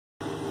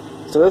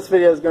So this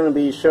video is going to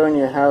be showing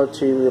you how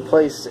to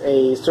replace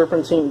a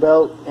serpentine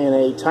belt and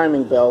a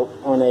timing belt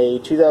on a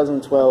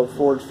 2012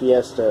 Ford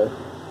Fiesta.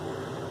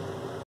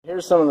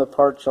 Here's some of the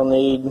parts you'll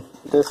need.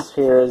 This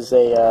here is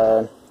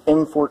a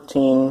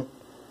M14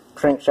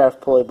 crankshaft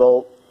pulley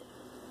bolt.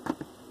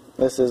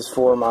 This is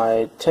for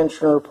my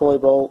tensioner pulley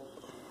bolt.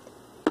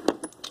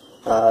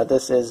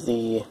 This is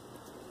the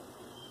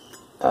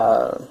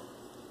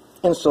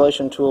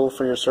installation tool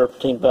for your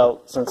serpentine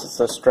belt, since it's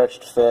a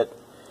stretched fit.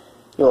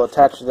 You'll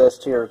attach this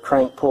to your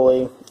crank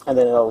pulley, and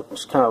then it'll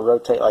just kind of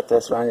rotate like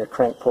this around your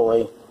crank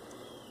pulley,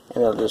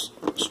 and it'll just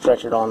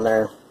stretch it on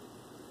there.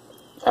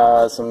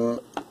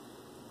 Some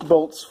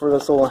bolts for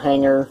this little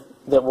hanger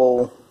that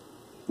will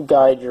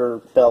guide your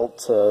belt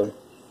to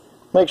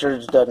make sure it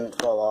just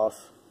doesn't fall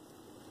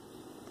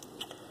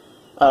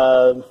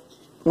off.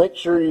 Make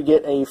sure you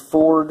get a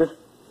Ford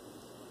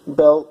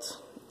belt,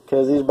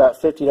 because these are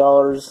about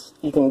 $50.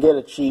 You can get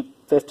a cheap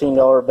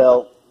 $15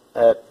 belt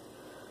at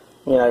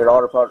your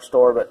auto parts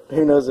store, but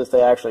who knows if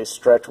they actually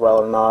stretch well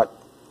or not.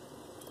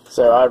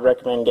 So I'd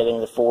recommend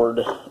getting the Ford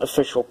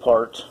official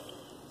part.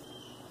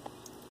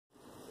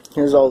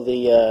 Here's all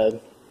the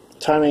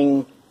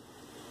timing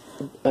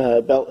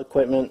belt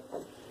equipment.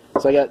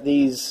 So I got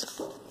these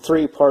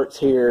 3 parts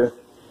here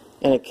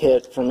in a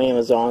kit from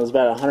Amazon. It's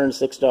about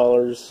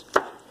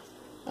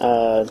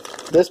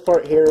 $106. This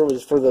part here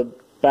was for the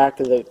back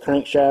of the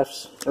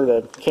crankshafts, or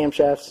the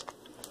camshafts,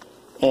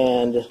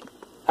 and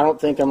I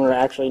don't think I'm going to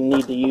actually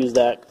need to use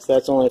that, because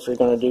that's only if you're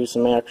going to do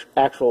some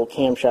actual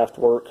camshaft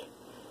work.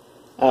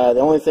 The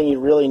only thing you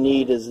really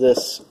need is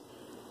this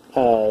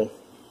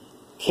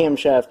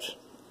camshaft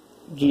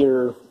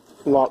gear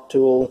lock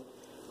tool,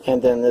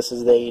 and then this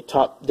is the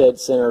top dead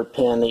center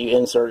pin that you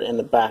insert in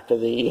the back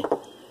of the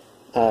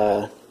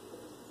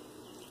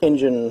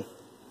engine.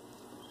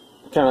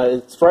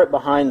 It's right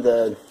behind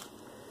the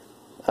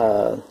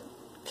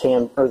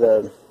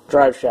the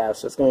drive shaft,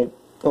 so it's going to be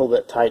a little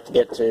bit tight to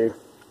get to.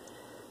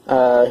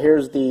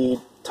 Here's the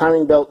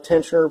timing belt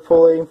tensioner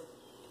pulley.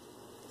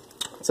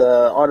 It's an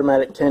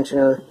automatic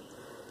tensioner,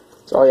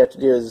 so all you have to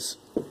do is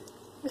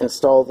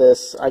install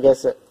this.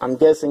 I'm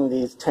guessing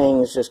these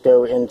tangs just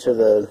go into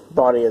the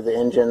body of the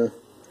engine, and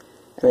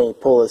then you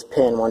pull this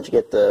pin once you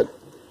get the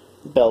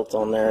belt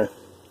on there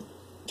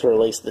to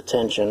release the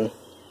tension.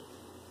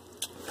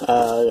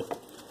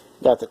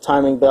 Got the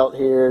timing belt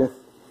here.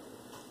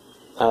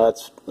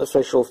 It's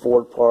official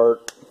Ford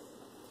part.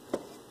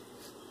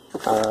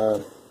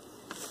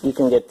 You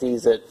can get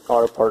these at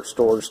auto parts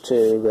stores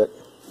too, but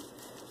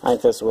I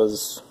think this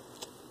was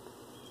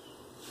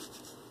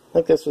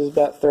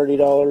about $30.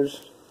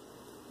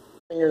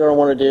 What you're going to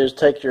want to do is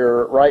take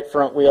your right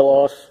front wheel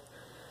off.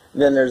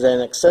 Then there's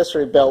an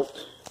accessory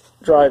belt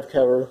drive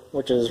cover,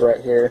 which is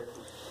right here.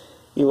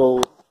 You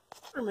will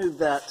remove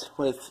that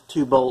with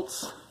 2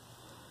 bolts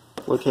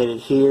located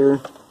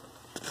here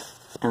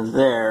and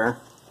there,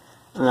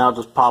 and that'll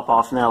just pop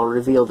off, and that'll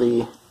reveal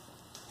the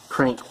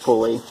crank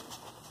pulley.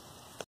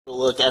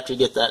 Look after you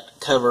get that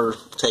cover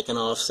taken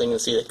off, so you can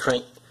see the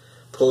crank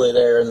pulley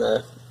there and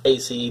the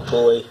AC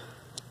pulley.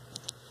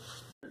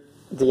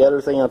 The other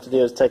thing you have to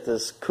do is take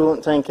this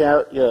coolant tank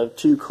out. You have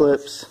 2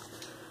 clips,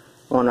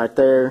 one right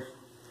there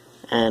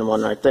and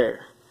one right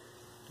there.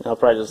 And I'll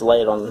probably just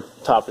lay it on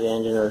top of the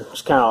engine, or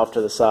just kind of off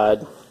to the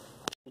side.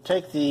 You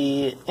take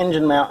the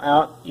engine mount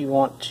out. You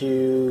want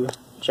to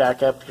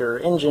jack up your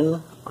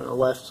engine on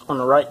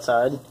the right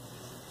side.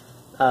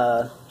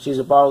 Just use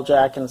a bottle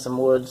jack and some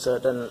wood so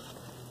it doesn't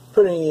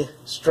put any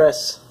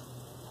stress,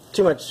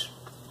 too much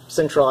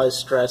centralized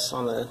stress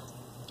on the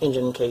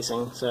engine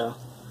casing. So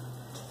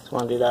just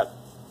want to do that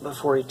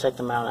before you take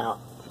the mount out.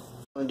 What you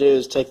want to do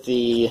is take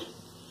the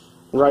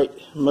right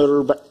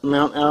motor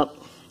mount out.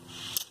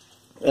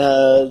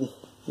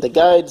 The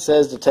guide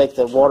says to take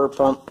the water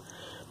pump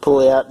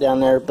pulley out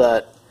down there,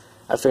 but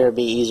I figured it'd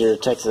be easier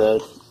to take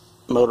the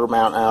motor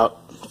mount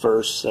out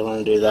first, so I'm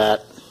going to do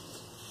that.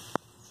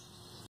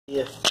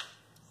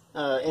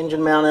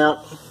 Engine mount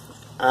out.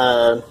 We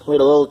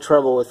had a little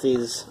trouble with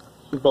these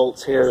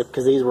bolts here,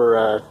 because these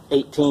were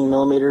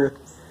 18mm,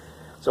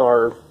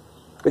 so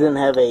we didn't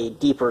have a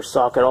deeper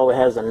socket. All we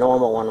had is a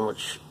normal one,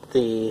 which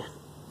the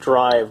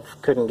drive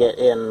couldn't get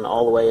in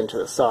all the way into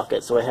the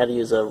socket, so we had to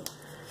use a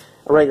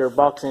regular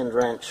box end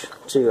wrench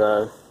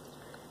to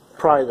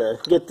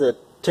get the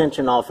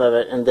tension off of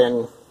it, and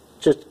then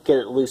just get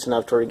it loose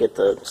enough to where you get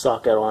the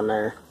socket on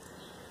there,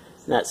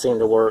 and that seemed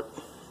to work.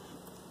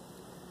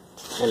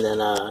 And then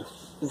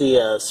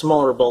the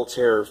smaller bolts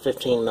here are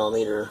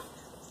 15mm.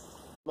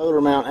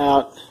 Motor mount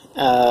out.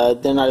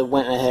 Then I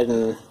went ahead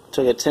and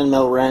took a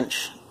 10mm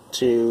wrench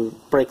to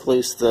break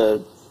loose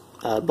the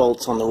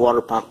bolts on the water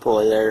pump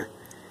pulley there.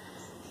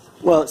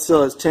 Well, it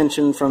still has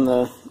tension from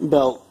the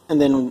belt, and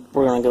then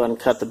we're going to go ahead and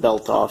cut the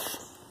belt off.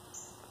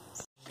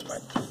 My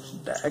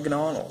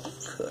diagonal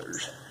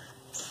cutters.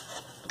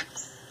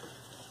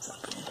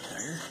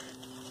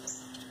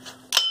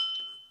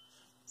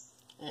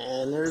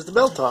 And there's the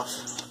belt off.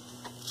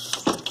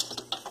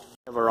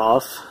 Cover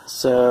off.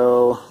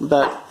 So,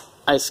 but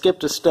I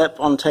skipped a step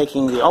on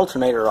taking the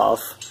alternator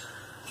off.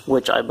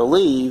 which I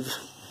believe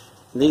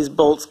these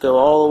bolts go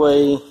all the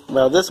way,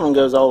 well, this one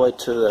goes all the way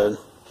to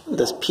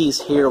this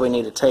piece here we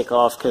need to take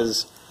off,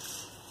 because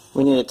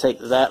we need to take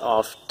that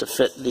off to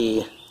fit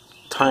the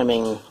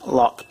timing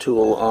lock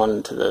tool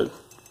onto the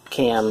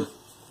cam.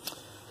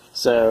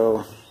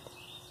 So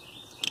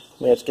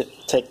we have to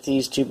take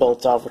these two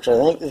bolts off, which I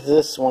think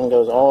this one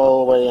goes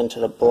all the way into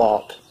the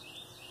block.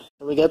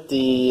 So we got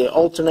the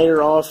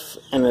alternator off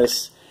and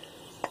this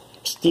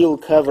steel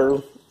cover,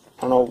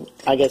 I don't know,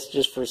 I guess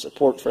just for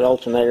support for the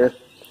alternator.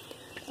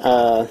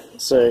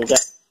 So you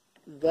got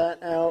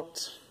that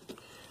out.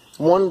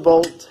 One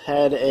bolt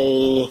had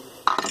a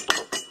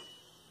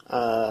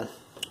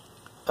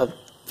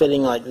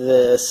fitting like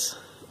this.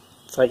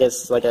 It's I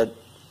guess like a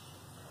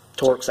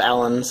Torx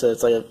Allen, so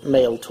it's like a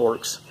male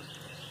Torx.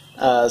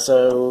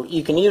 So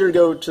you can either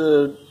go to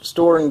the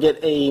store and get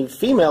a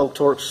female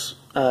Torx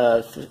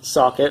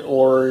socket,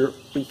 or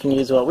you can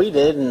use what we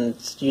did and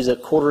use a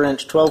 1/4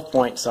 inch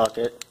 12-point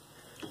socket,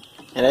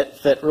 and it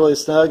fit really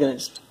snug and it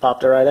just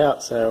popped it right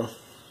out. So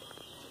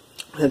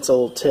it's a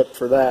little tip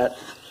for that.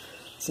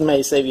 This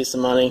may save you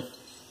some money.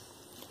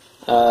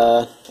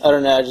 Other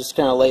than that, I just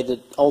kind of laid the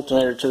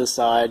alternator to the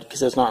side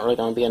because it's not really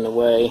going to be in the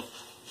way.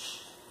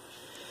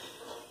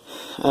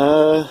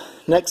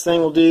 Next thing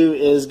we'll do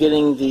is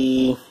getting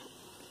the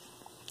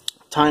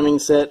timing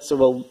set. So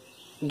we'll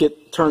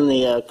turn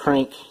the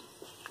crank,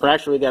 or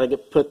actually we got to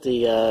put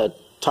the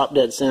top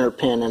dead center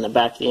pin in the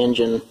back of the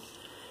engine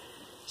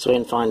so we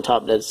can find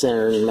top dead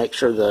center and make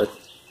sure the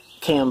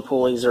cam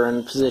pulleys are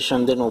in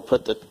position. Then we'll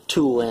put the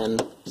tool in.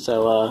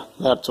 So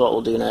that's what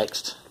we'll do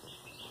next.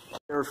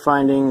 We're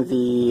finding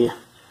the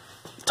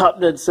top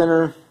dead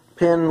center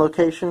pin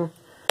location.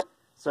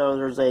 So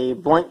there's a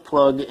blank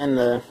plug in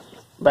the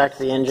back of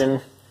the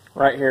engine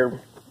right here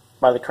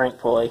by the crank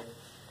pulley.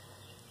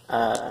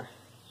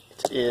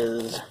 It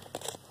is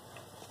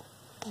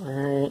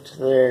right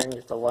there.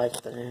 Get the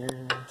light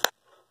there.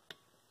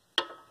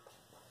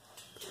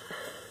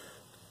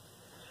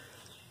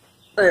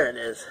 There it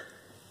is.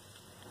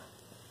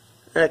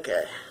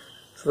 Okay,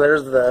 so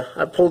there's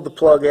I pulled the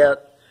plug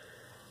out.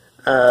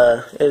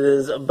 It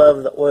is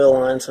above the oil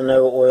line, so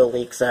no oil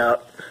leaks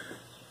out.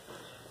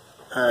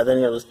 Then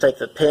you'll just take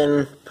the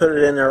pin, put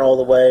it in there all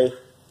the way,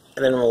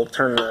 and then we'll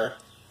turn the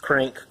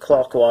crank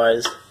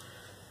clockwise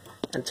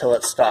until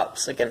it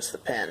stops against the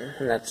pin,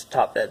 and that's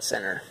top dead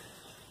center.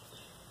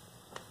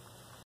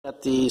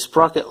 Got the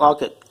sprocket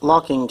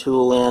locking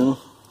tool in.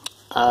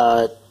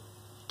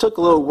 Took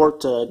a little work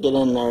to get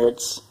in there.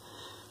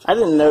 I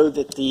didn't know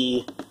that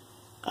the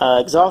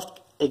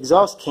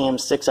exhaust cam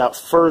sticks out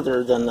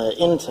further than the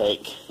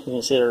intake. You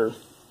can see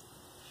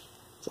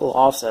it's a little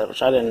offset,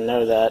 which I didn't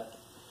know that.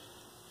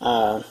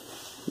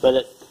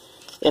 But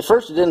at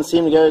first it didn't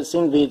seem to go. It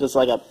seemed to be just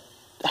like a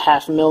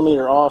 1/2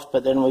 millimeter off,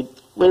 but then we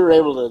were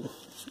able to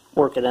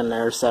work it in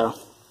there, so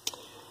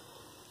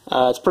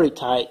it's pretty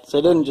tight, so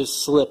it didn't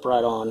just slip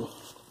right on.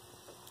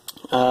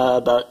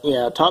 But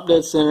yeah, top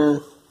dead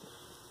center.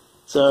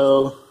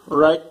 So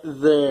right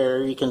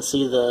there you can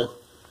see the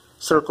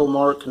circle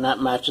mark, and that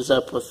matches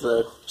up with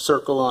the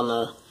circle on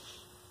the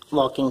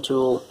locking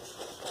tool.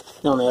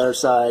 And on the other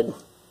side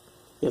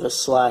you have a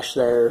slash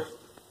there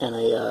and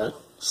a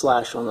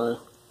slash on the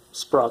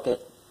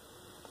sprocket.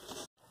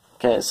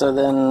 Okay, so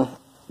then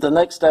the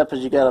next step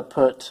is you got to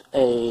put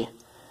a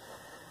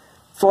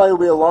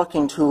flywheel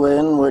locking tool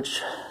in,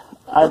 which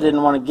I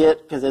didn't want to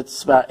get because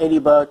it's about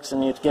 $80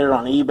 and you have to get it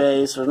on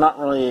eBay, so there's not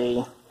really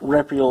a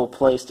reputable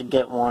place to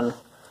get one.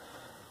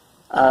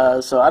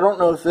 So I don't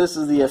know if this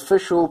is the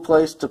official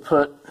place to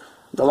put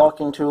the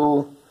locking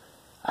tool.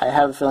 I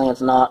have a feeling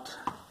it's not,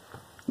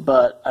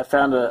 but I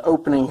found an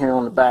opening here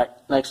on the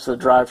back next to the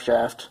drive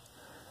shaft.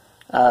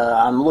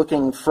 I'm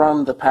looking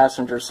from the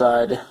passenger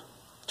side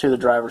to the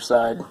driver's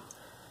side,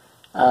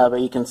 but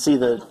you can see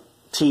the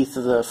teeth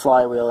of the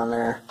flywheel in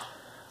there.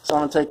 So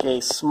I'm going to take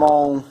a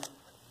small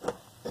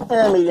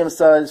and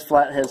medium-sized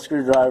flathead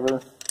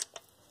screwdriver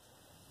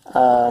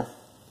and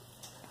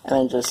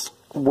then just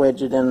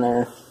wedge it in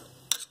there.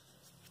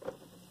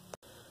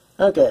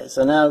 Okay,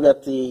 so now I've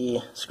got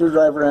the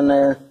screwdriver in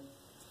there,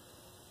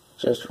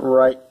 just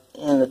right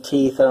in the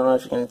teeth. I don't know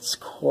if you can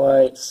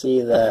quite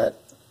see that.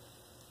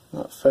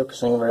 Not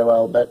focusing very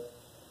well, but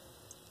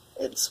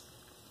it's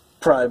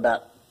probably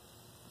about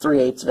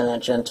 3/8 of an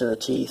inch into the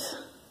teeth.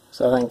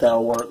 So I think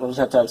that'll work. We'll just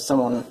have to have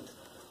someone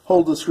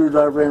hold the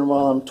screwdriver in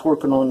while I'm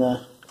torquing on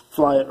the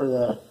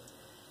the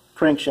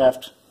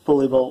crankshaft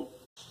pulley bolt.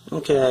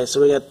 Okay, so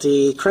we got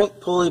the crank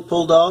pulley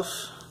pulled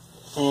off,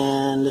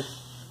 and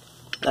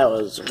that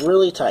was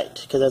really tight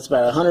because that's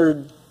about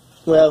 100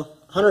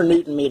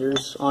 Newton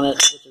meters on it,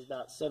 which is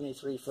about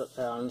 73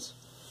 foot-pounds.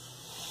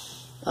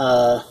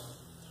 So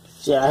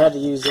yeah, I had to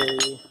use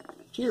a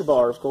gear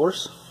bar, of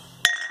course.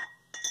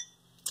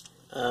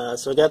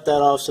 So I got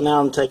that off. So now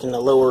I'm taking the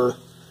lower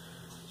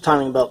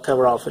timing belt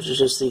cover off, which is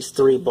just these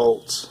 3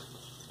 bolts,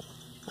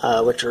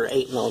 which are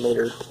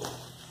 8mm.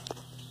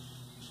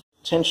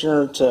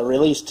 Tensioner to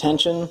release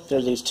tension.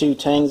 There's these 2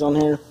 tangs on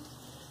here.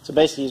 So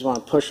basically you just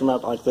want to push them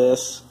up like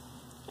this,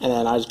 and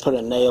then I just put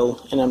a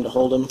nail in them to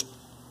hold them.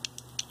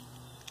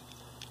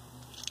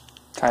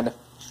 Kinda.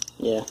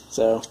 Yeah,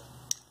 so,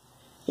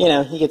 you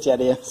know, you get the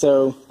idea.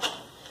 So,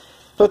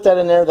 put that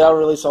in there. That'll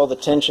release all the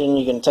tension.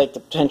 You can take the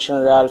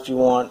tensioner out if you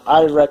want.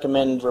 I would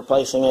recommend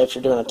replacing it if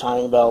you're doing a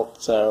timing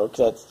belt. So,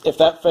 cause if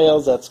that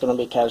fails, that's going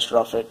to be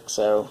catastrophic.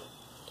 So,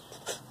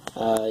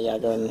 yeah,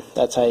 go ahead and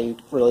that's how you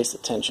release the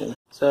tension.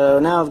 So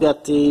now I've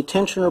got the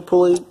tensioner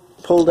pulley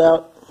pulled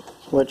out,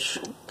 which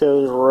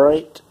goes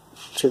right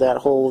to that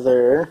hole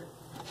there.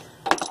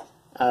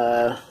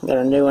 Got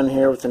a new one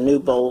here with the new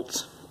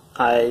bolts.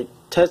 I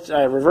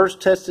reverse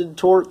tested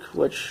torque,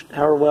 which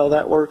however well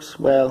that works.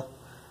 Well,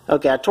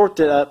 okay, I torqued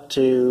it up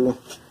to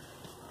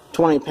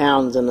 20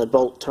 pounds and the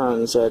bolt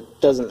turns, so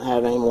it doesn't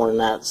have any more than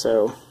that.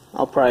 So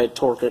I'll probably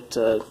torque it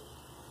to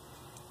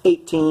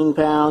 18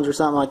 pounds or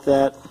something like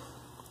that.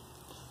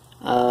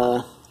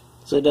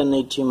 So it doesn't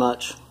need too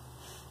much.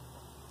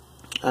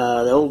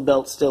 The old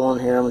belt's still on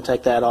here. I'm going to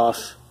take that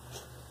off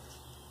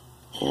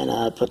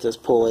and put this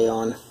pulley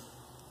on.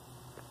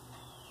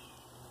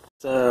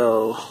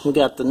 So we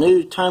got the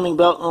new timing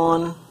belt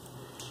on.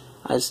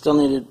 I still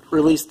need to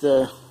release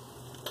the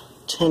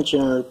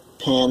tensioner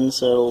pin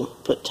so it'll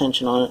put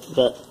tension on it.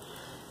 But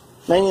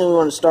mainly we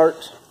want to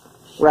start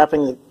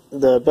wrapping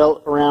the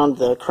belt around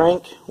the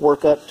crank,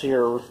 work up to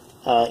your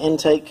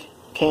intake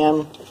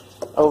cam,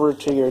 over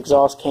to your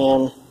exhaust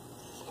cam,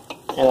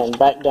 and then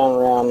back down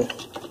around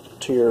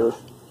to your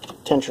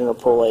tensioner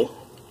pulley.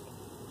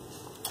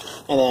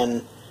 And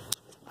then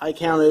I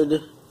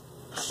counted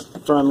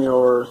from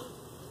your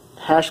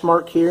hash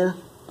mark here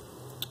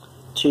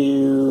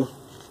to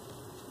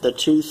the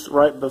tooth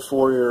right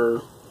before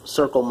your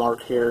circle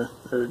mark here,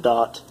 or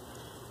dot,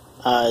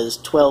 is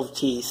 12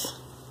 teeth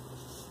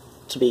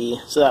to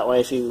be, so that way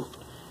if you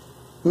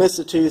miss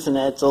a tooth and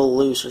it's a little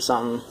loose or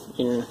something,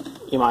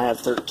 you might have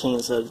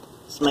 13, so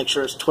make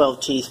sure it's 12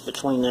 teeth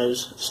between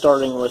those,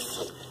 starting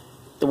with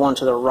the one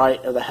to the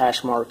right of the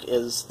hash mark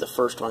is the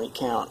first one you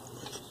count.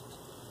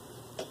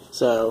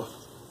 So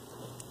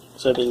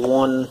it'd be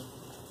one,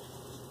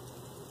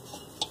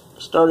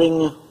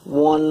 starting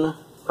 1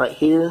 right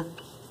here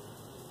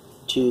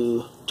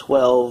to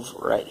 12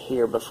 right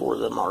here before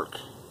the mark.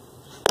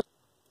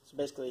 So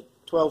basically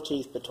 12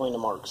 teeth between the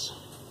marks.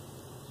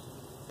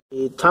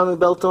 The timing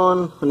belt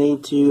on, we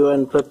need to go ahead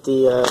and put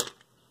the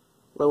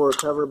lower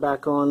cover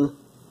back on,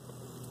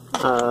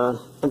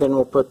 and then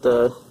we'll put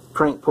the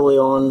crank pulley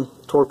on,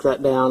 torque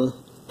that down,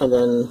 and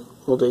then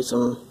we'll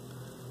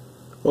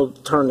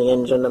turn the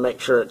engine to make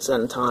sure it's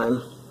in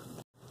time.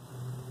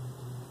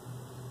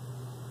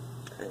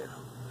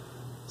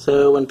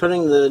 So when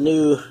putting the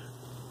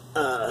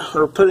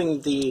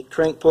putting the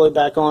crank pulley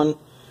back on,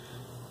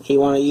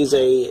 you want to use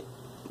a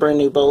brand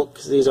new bolt,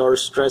 because these are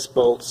stress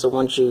bolts, so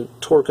once you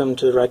torque them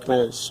to the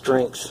recommended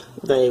strength,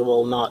 they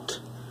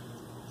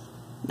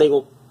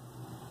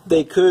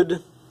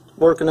could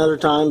work another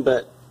time,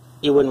 but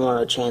you wouldn't want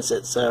to chance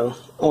it, so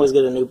always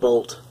get a new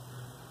bolt.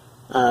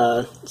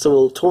 So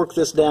we'll torque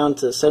this down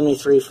to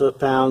 73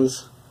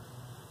 foot-pounds,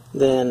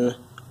 then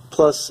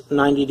plus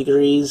 90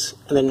 degrees,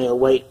 and then you'll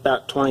wait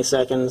about 20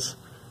 seconds,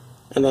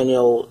 and then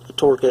you'll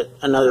torque it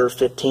another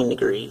 15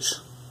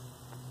 degrees.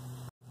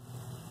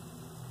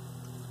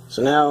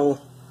 So now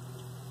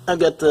I've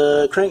got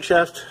the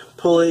crankshaft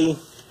pulley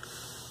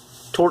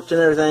torqued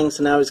and everything,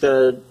 so now he's got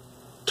to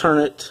turn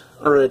it,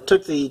 or it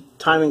took the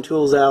timing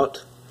tools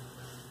out,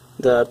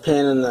 the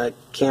pin and the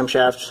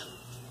camshaft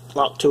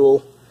lock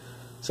tool.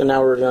 So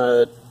now we're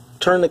going to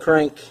turn the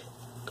crank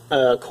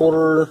 1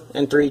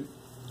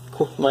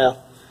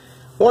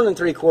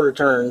 3/4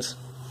 turns,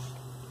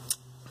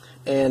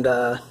 and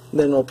then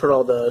we'll put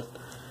all the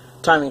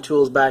timing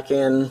tools back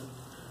in,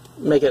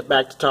 make it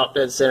back to top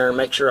dead center, and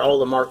make sure all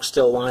the marks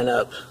still line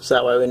up, so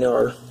that way we know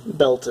our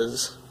belt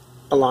is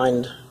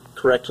aligned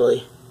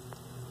correctly.